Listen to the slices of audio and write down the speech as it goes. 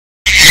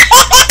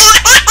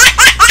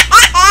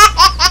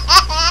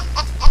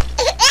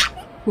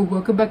Well,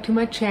 welcome back to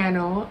my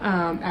channel,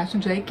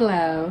 Ashton-Drake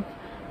Love.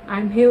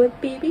 I'm here with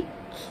baby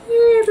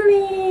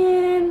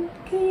Karoline.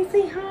 Can you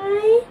say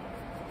hi?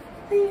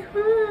 Say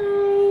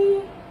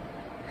hi.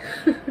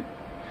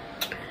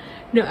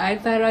 No, I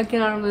thought I'd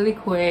get on really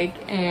quick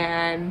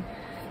and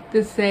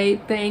to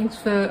say thanks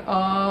for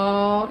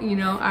all,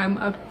 I'm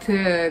up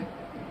to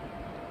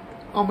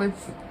almost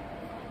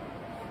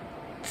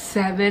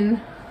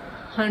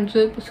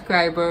 700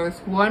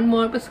 subscribers. One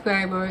more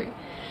subscriber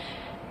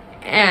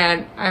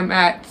and I'm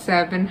at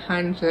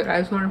 700. I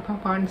just want to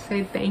pop on and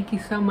say thank you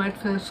so much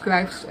for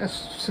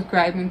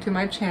subscribing to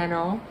my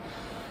channel.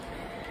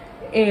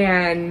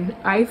 And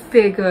I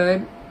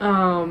figured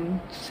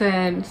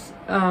since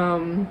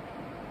I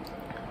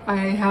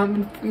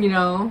haven't,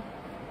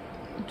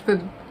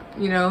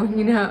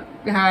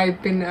 how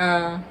I've been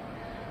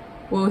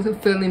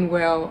wasn't feeling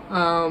well,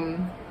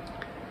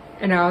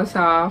 and I was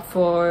off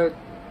for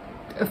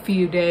a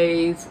few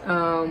days.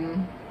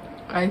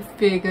 I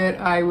figured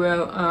I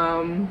will,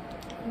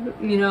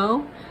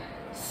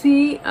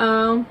 see,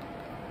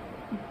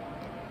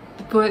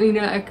 put,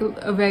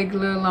 a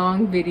regular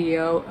long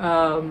video.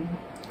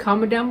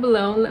 Comment down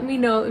below and let me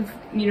know if,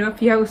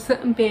 if you have a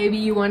certain baby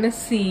you want to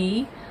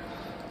see.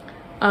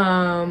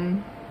 Yeah,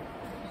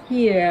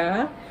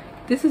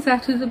 this is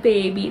actually the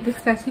baby. This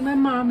is actually my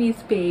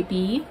mommy's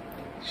baby.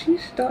 She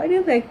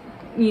started, like,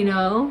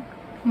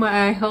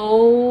 my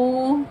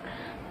whole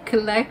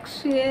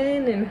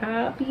collection and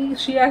hobby.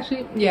 She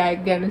actually, yeah,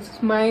 again, this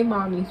is my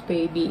mommy's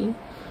baby.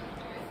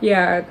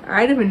 Yeah,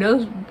 I didn't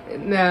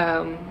even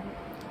know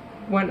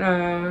when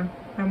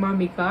my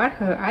mommy got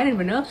her, I didn't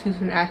even know she was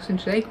an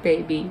Ashton-Drake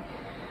baby.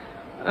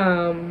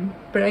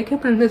 But I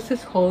kept on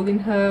just holding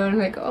her and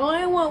like, oh,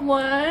 I want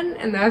one.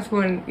 And that's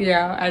when,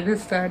 yeah, I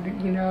just started,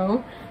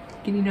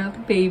 getting out the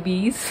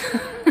babies.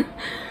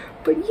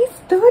 But you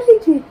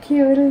started it,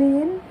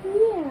 Karoline.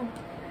 Yeah.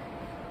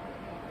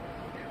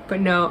 But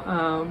no,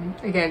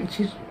 again,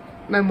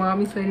 my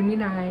mommy's letting me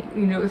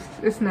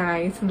it's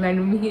nice and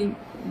letting me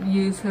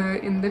use her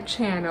in the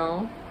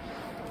channel.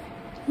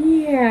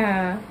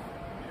 Yeah,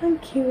 I'm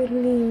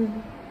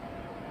Karoline.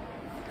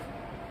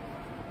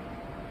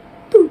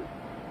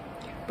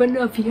 But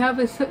no, if you have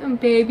a certain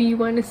baby you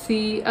want to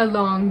see a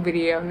long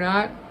video,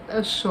 not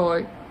a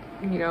short,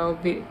 thing.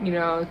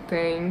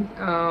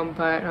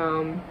 But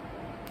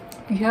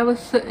if you have a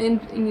certain,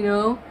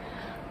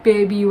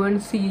 baby you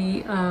want to see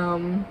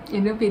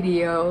in a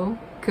video,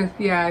 because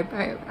yeah,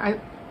 I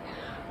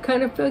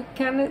kind of feel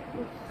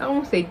I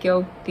won't say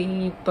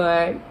guilty,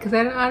 but because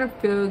I don't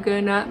feel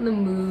good, not in the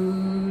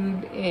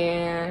mood,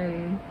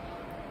 and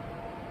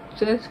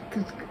just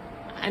because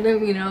I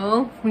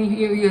don't, when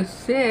you're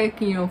sick,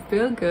 you don't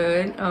feel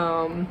good,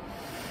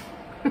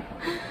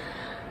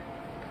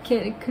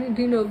 couldn't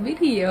do no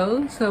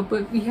video. So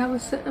but if you have a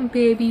certain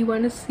baby you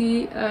want to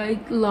see a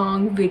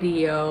long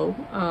video,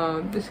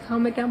 just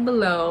comment down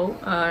below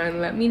and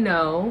let me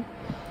know.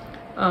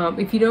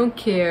 If you don't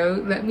care,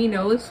 let me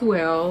know as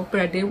well.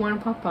 But I did want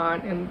to pop on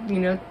and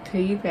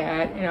tell you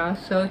that. And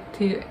also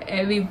to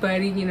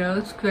everybody,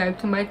 subscribe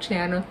to my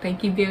channel,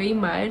 thank you very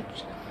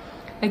much.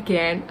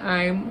 Again,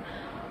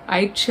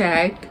 I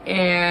checked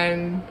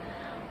and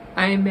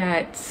I'm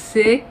at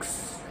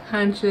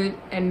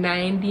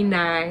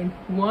 699.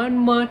 One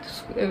more,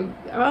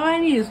 all I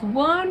need is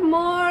one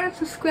more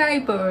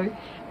subscriber.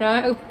 Now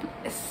I have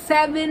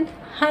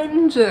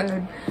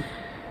 700.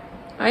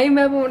 I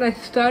remember when I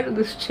started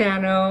this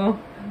channel,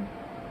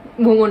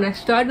 it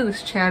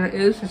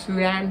was just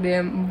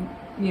random,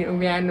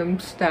 random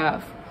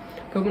stuff.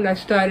 But when I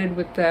started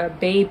with the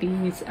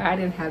babies, I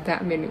didn't have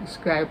that many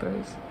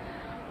subscribers.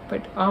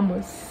 But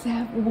almost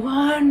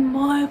one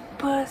more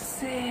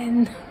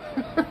person.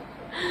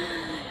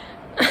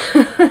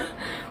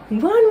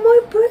 One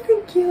more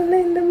person,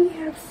 Karoline, then we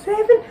have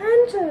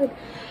 700.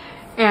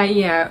 And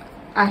yeah,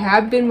 I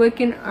have been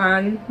working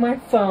on my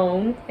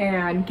phone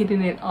and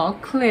getting it all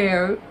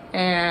clear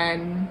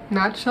and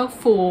not so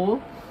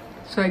full,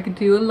 so I could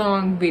do a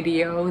long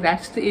video.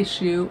 That's the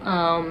issue.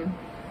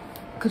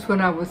 Because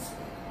when I was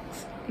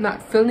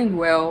not feeling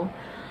well,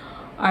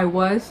 I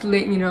was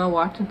late,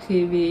 watching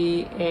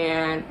TV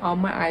and on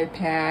my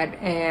iPad,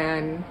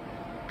 and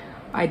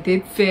I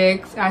did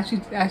fix, as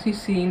you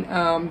seen,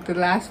 the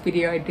last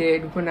video I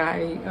did when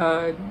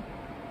I,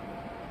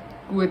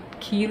 with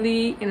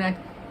Keely, and I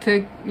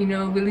took,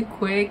 really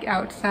quick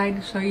outside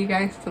to show you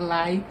guys the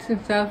lights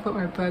and stuff, what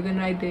my brother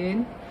and I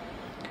did.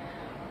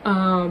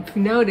 If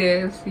you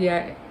notice,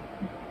 yeah,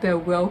 the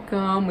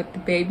welcome with the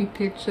baby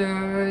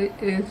picture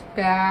is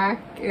back.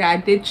 I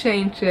did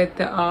change it.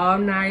 They're all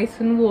nice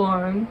and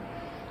warm.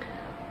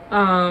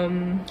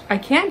 I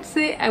can't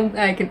say I'm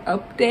like an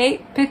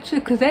update picture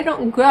because they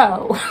don't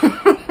grow.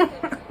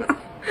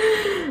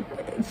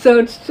 So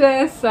it's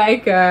just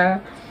like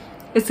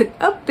it's an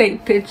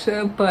update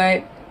picture,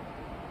 but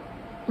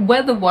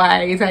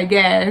weather-wise, I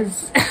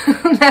guess.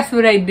 That's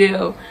what I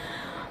do.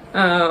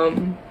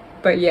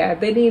 But yeah,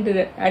 I needed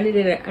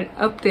an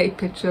update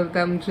picture of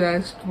them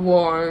just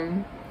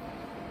warm.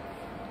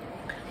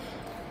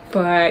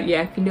 But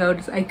yeah, if you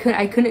notice, I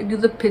couldn't do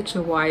the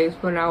picture wise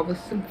when I was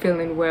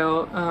feeling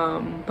well.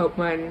 But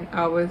when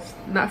I was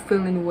not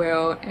feeling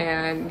well,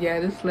 and yeah,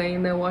 just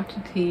laying there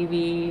watching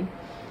TV,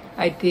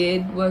 I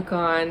did work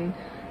on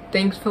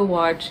thanks for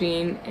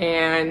watching,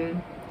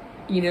 and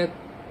you know,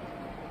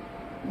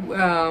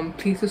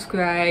 please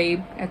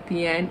subscribe at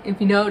the end. If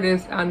you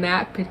notice on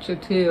that picture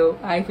too,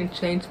 I even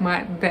changed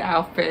the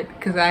outfit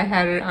because I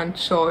had it on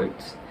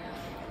shorts.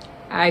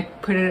 I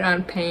put it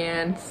on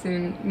pants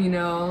and, you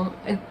know,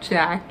 a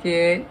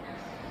jacket.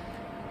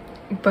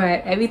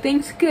 But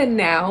everything's good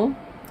now.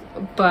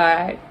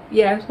 But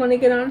yeah, I just want to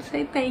get on and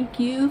say thank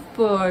you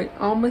for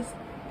almost,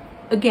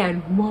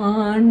 again,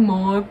 one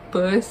more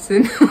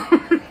person.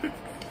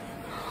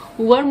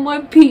 One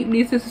more peep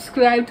needs to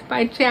subscribe to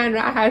my channel.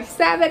 I have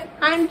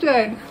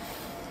 700.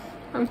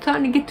 I'm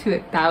trying to get to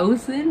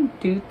 1,000,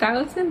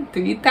 2,000,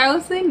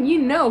 3,000,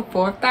 you know,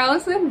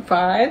 4,000,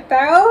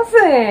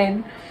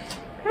 5,000.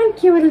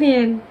 Thank you,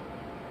 Lynn.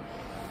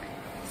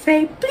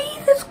 Say,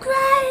 please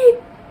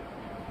subscribe.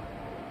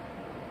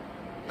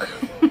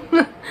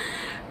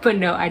 But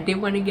no, I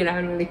did want to get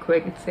on really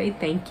quick and say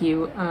thank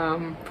you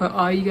for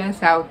all you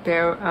guys out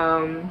there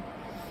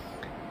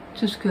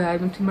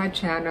subscribing to my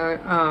channel.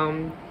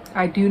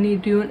 I do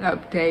need to do an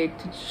update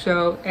to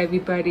show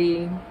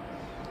everybody,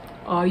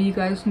 all you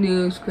guys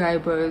new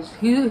subscribers,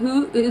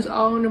 who is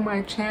all on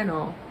my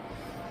channel.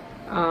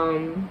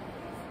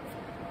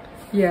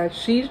 Yeah,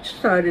 she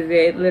started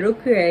it, little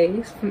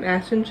Grace from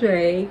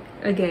Ashton-Drake.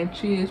 Again,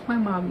 she is my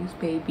mommy's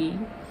baby.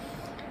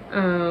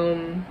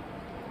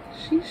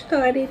 She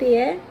started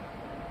it.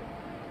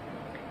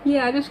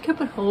 Yeah, I just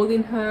kept on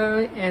holding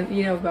her and,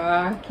 you know,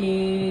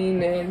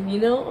 rocking and, you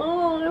know,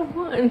 oh, I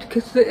want,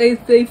 because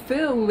they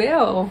feel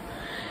real.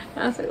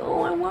 I was like,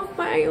 oh, I want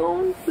my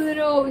own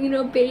little, you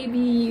know,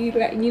 baby,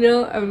 like, you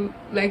know,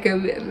 like a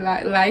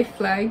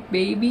lifelike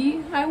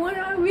baby. I want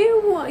a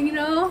real one, you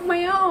know,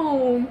 my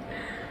own.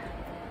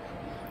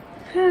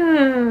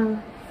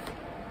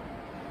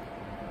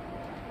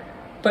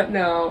 But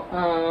no,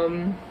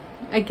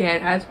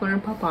 again, I just want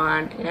to pop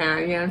on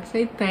and, you know,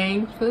 say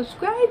thanks for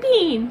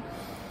subscribing.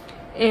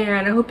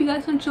 And I hope you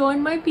guys enjoyed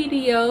my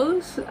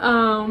videos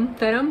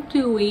that I'm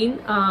doing.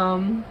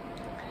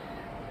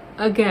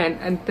 Again,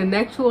 and the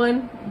next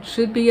one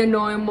should be a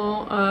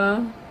normal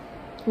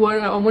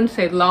well, I wouldn't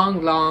say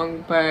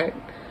long, but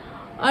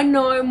a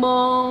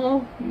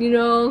normal, you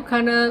know,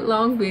 kind of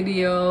long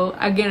video.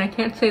 Again, I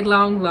can't say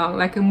long,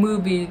 like a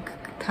movie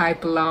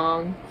type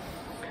long.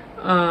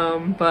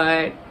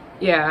 But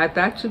yeah,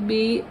 that should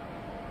be,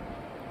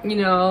 you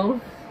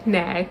know,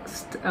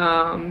 next.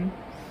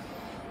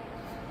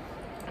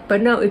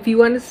 But no, if you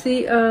want to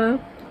see a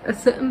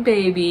certain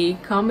baby,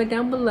 comment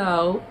down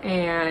below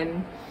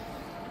and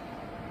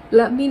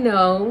let me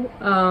know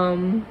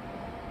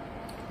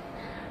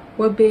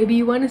what baby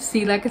you want to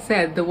see. Like I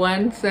said, the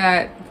ones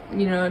that,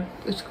 you know,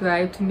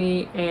 subscribe to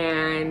me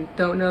and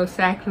don't know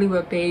exactly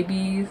what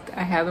babies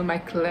I have in my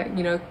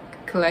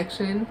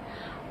collection.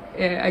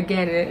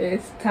 Again,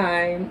 it's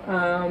time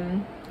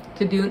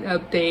to do an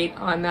update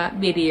on that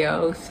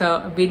video.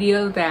 So a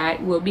video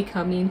that will be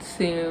coming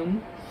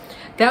soon.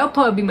 That will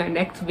probably be my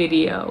next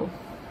video.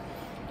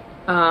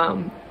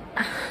 I'm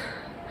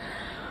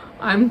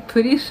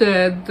pretty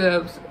sure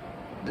the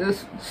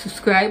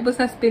subscribers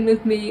that's been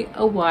with me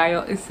a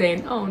while is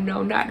saying, oh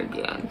no, not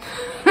again.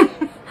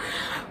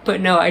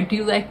 But no, I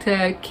do like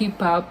to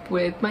keep up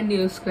with my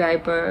new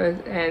subscribers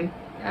and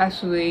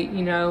actually,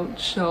 you know,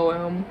 show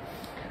them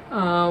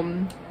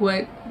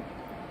what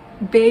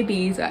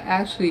babies are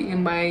actually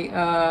in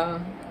my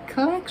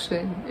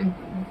collection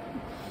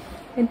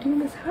and doing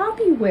this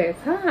hobby with,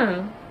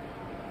 huh?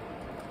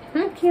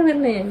 Huh,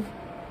 Karoline?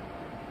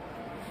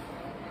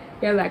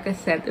 Yeah, like I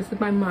said, this is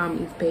my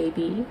mommy's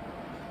baby.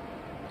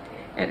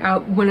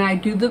 And when I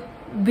do the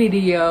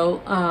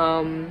video,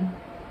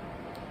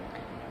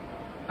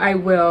 I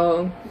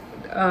will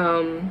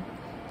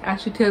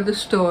actually tell the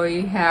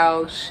story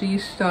how she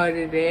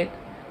started it.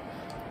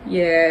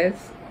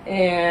 Yes,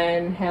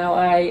 and how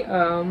I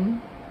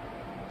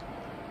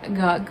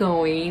got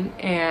going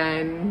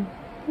and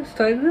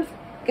started this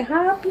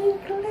hobby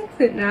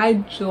collection. And I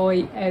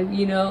enjoy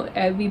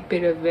every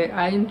bit of it.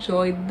 I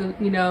enjoyed the,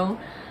 you know,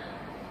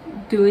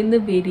 doing the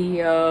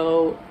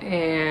video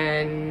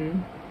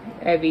and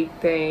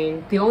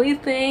everything. The only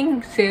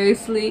thing,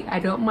 seriously, I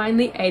don't mind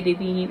the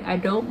editing. I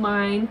don't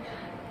mind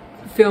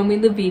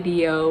filming the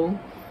video.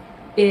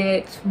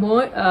 It's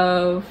more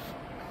of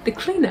the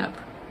cleanup.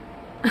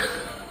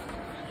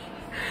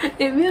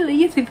 It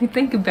really is, if you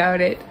think about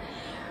it.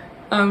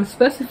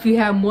 Especially if you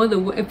have more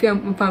than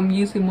if I'm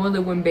using more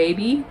than one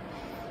baby.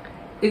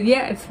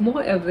 Yeah, it's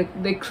more of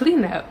the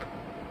cleanup.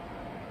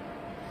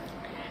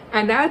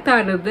 And I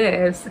thought of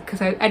this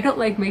because I don't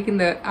like making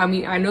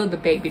I know the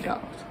baby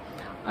dolls.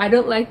 I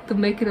don't like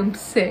making them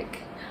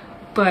sick.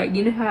 But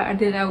you know how I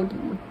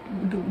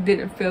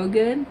didn't feel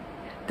good?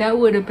 That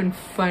would have been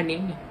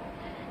funny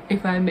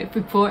if I made,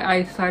 before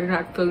I started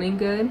not feeling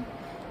good,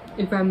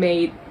 if I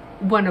made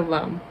one of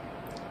them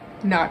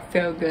not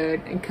feel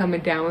good and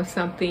coming down with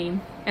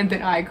something, and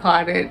then I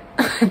caught it.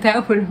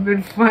 That would have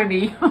been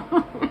funny.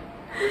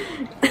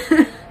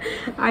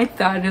 I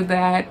thought of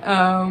that.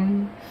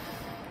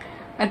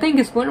 I think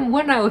it's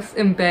when I was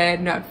in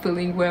bed not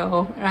feeling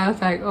well, and I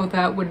was like, oh,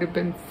 that would have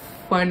been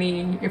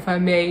funny if I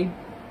made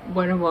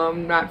one of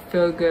them not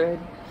feel good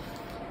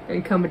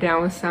and coming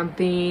down with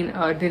something,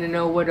 or didn't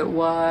know what it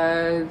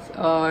was,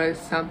 or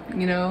something,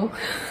 you know.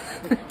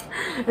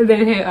 And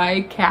then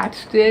I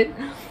catched it,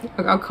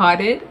 or I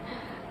caught it.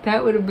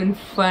 That would have been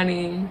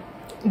funny.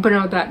 But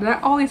no,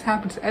 that always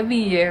happens every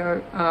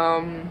year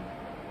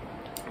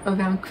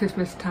around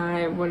Christmas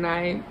time, when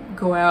I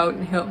go out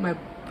and help my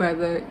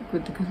brother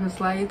with the Christmas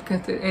lights,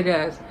 because it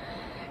is.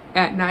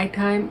 At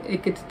nighttime,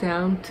 it gets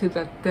down to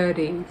the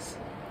 30s.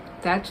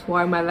 That's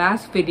why my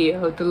last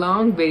video, the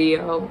long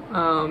video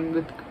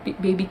with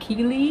baby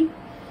Keely,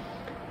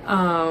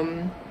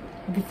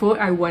 before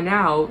I went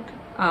out,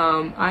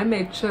 I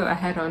made sure I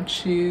had on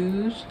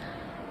shoes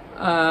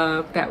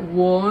that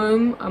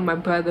warm. My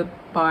brother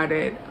bought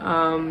it.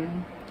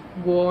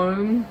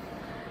 Warm,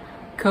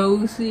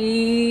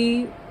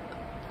 cozy,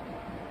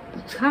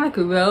 it's kind of like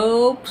a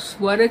robe,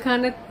 sweater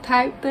kind of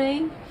type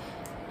thing.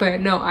 But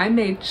no, I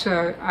made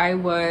sure I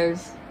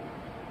was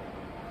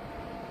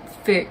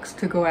fixed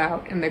to go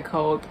out in the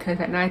cold, because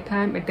at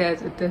nighttime it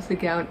gets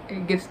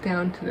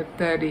down to the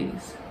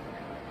 30s.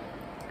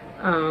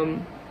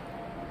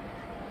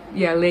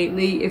 Yeah,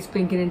 lately it's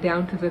been getting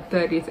down to the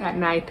 30s at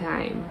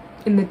nighttime.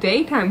 In the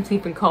daytime it's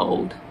even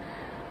cold.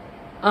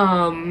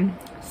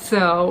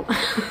 So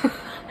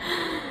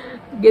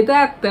get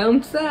that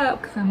thumbs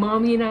up, because my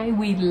mommy and I,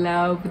 we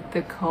love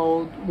the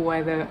cold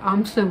weather.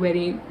 I'm so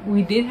ready.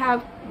 We did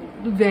have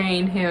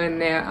rain here and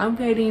there. I'm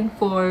waiting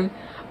for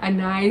a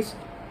nice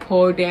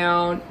pour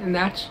down, and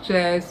that's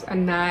just a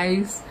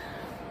nice,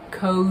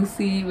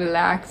 cozy,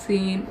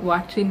 relaxing,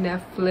 watching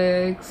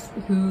Netflix,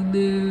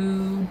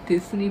 Hulu,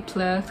 Disney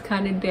Plus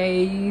kind of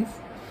days.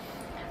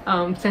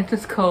 Since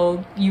it's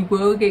cold, you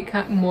will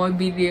get more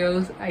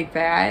videos like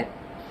that.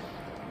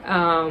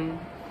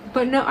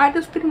 But no, I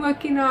just been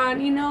working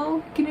on, you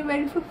know, getting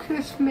ready for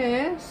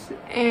Christmas.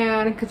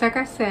 And because like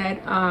I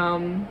said,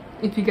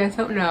 if you guys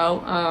don't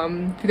know,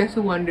 if you guys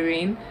are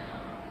wondering,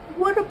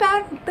 what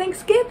about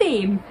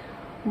Thanksgiving?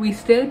 We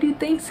still do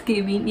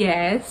Thanksgiving,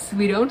 yes.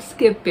 We don't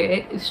skip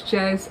it. It's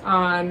just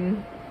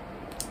on,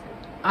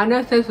 I know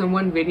it says in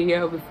one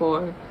video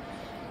before,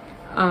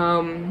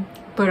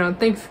 but on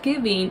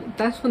Thanksgiving,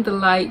 that's when the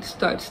lights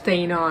start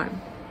staying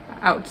on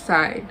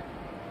outside.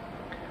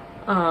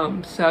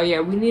 So yeah,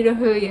 we need to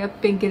hurry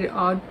up and get it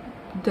all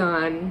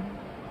done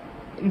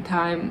in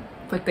time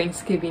for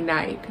Thanksgiving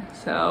night.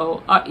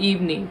 So,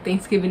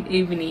 Thanksgiving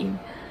evening,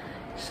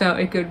 so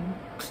it could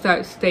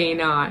start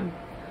staying on.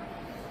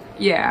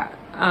 Yeah,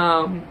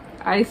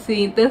 I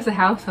see there's a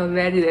house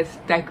already that's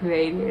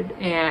decorated,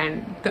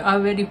 and they're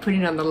already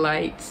putting on the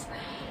lights.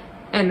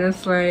 And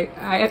it's like,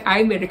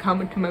 I made a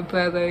comment to my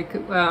brother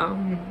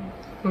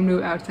when we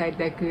were outside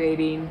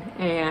decorating,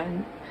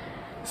 and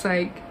it's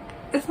like,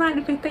 it's not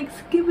even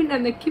Thanksgiving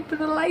and they're keeping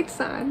the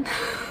lights on.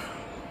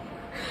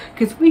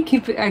 Because we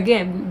keep it,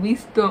 again, we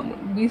start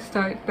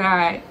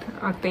that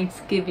on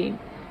Thanksgiving,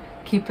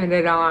 keeping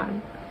it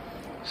on.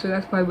 So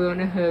that's why we're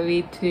in a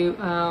hurry to,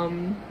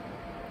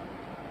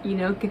 you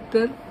know,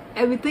 get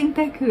everything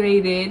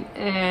decorated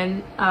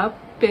and up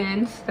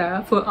and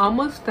stuff. We're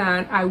almost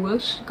done. I will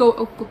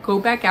go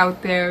back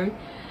out there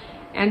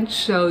and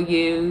show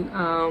you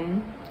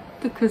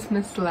the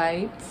Christmas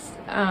lights,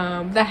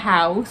 the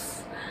house.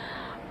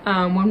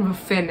 When we're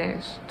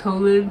finished,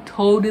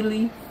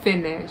 totally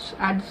finished.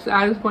 I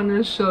just wanted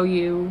to show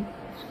you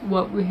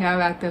what we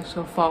have out there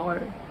so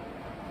far.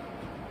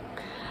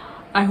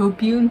 I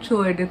hope you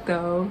enjoyed it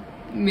though.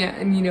 Yeah,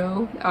 and you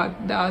know,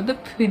 all the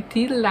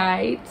pretty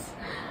lights.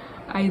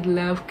 I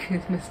love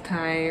Christmas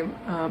time.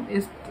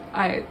 It's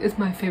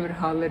my favorite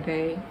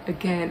holiday.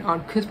 Again,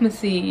 on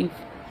Christmas Eve,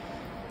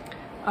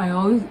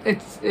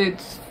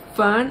 it's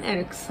fun and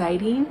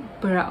exciting,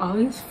 but I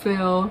always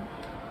feel,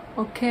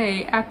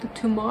 okay, after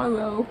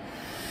tomorrow,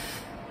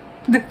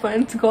 the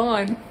fun's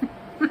gone.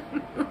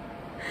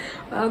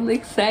 All the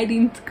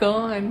exciting's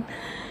gone.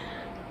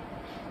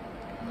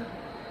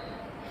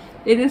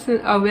 It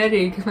isn't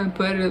already, because my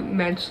brother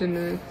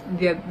mentioned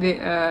it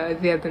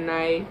the other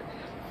night.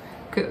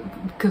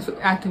 Because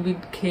after we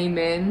came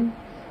in,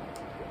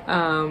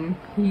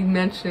 he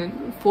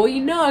mentioned, before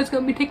you know, it's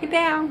gonna be taken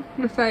down.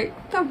 And it's like,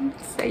 don't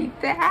say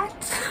that.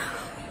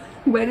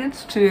 But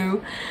it's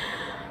true.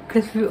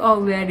 Because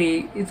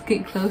it's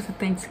getting close to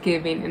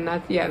Thanksgiving, and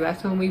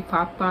that's when we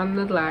pop on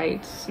the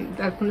lights.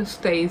 That's when it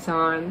stays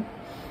on.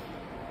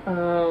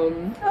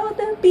 Oh,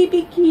 the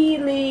baby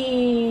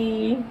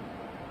Keely.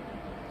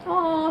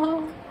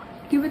 Oh,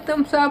 give a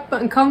thumbs up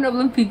and comment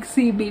up if you can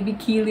see baby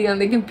Keely on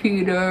the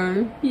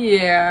computer.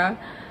 Yeah.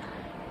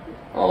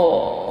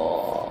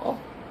 Oh.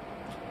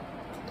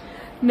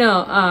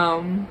 No,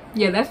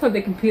 yeah, that's what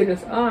the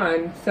computer's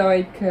on. So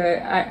I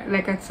could,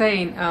 like I was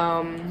saying,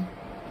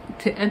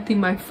 to empty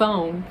my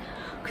phone,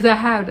 because I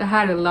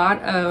had a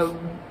lot of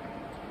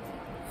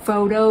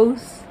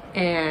photos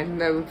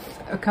and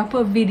a couple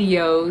of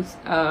videos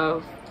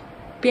of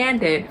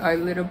Bandit, our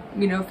little,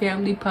 you know,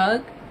 family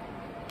pug.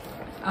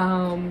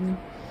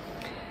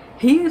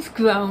 He has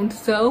grown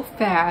so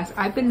fast.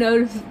 I've been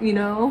noticing, you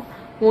know,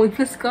 when we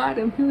first got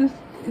him, he was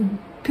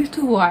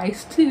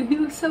picture-wise too. He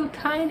was so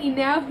tiny.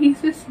 Now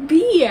he's this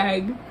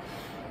big.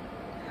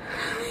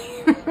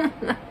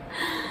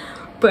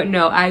 But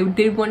no, I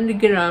did want to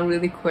get on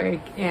really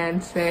quick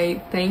and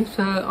say thanks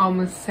for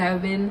almost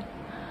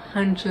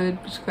 700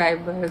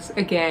 subscribers.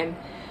 Again,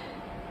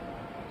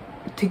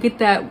 to get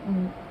that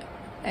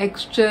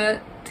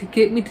extra, to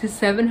get me to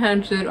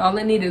 700, all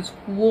I need is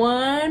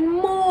one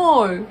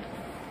more.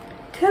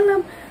 Tell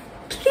them,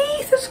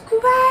 please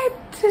subscribe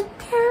to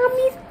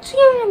Tammy's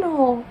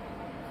channel.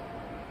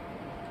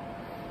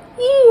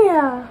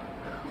 Yeah.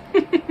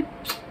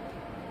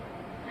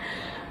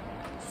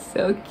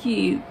 So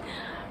cute.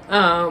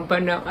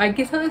 But no, I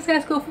guess I'll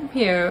just go from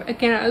here.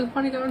 Again, I just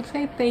want to go and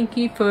say thank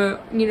you for,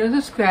 you know,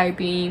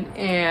 subscribing.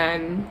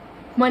 And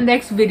my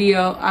next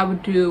video, I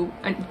would do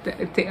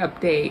the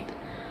update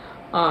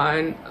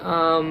on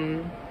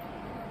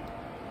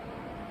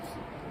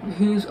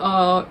who's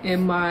all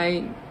in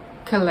my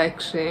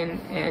collection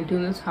and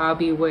doing this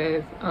hobby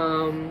with,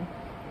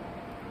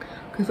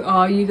 because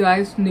all you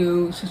guys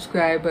new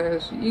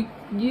subscribers,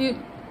 you're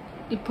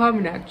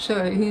probably not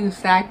sure who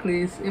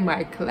exactly is in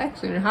my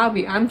collection and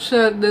hobby. I'm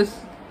sure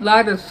there's a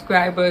lot of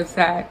subscribers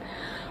that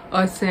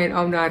are saying,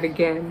 oh, not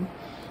again,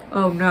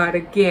 oh, not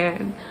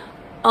again,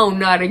 oh,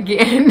 not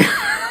again.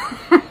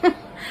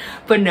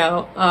 But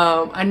no,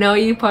 I know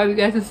you probably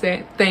guys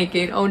are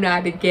thinking, oh,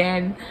 not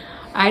again.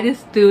 I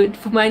just do it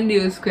for my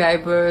new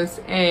subscribers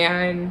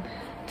and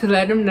to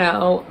let them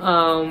know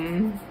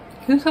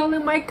who's all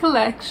in my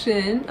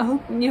collection. I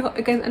hope you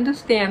guys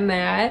understand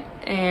that.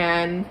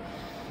 And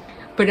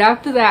but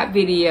after that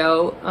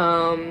video,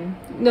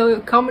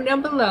 comment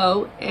down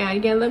below and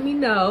again let me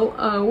know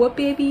what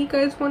baby you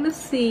guys want to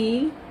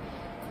see.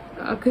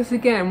 Cause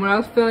again, when I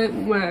was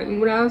feeling, when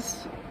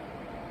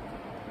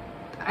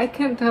I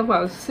can't tell if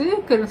I was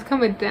sick or was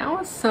coming down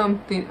with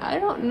something. I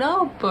don't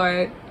know,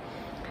 but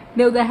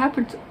no, that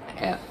happens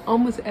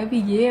almost every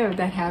year.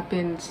 That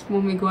happens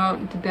when we go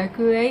out to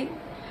decorate,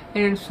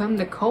 and it's from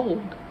the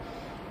cold,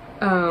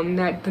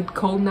 the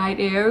cold night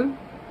air.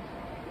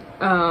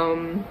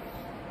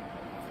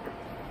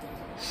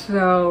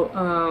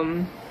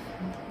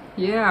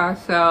 Yeah,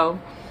 so,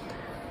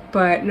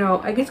 but no,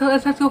 I guess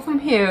let's go from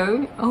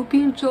here. I hope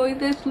you enjoyed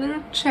this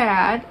little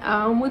chat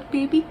with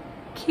baby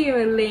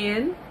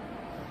Karoline.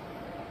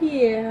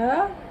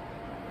 Yeah.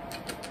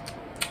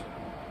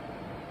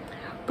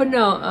 But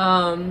no,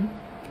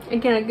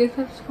 again, I guess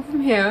let's go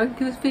from here.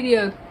 Give this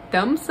video a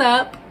thumbs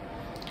up.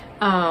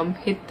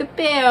 Hit the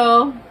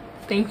bell.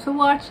 Thanks for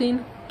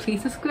watching.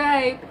 Please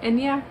subscribe. And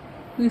yeah,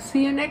 we'll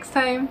see you next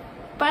time.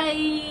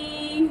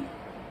 Bye.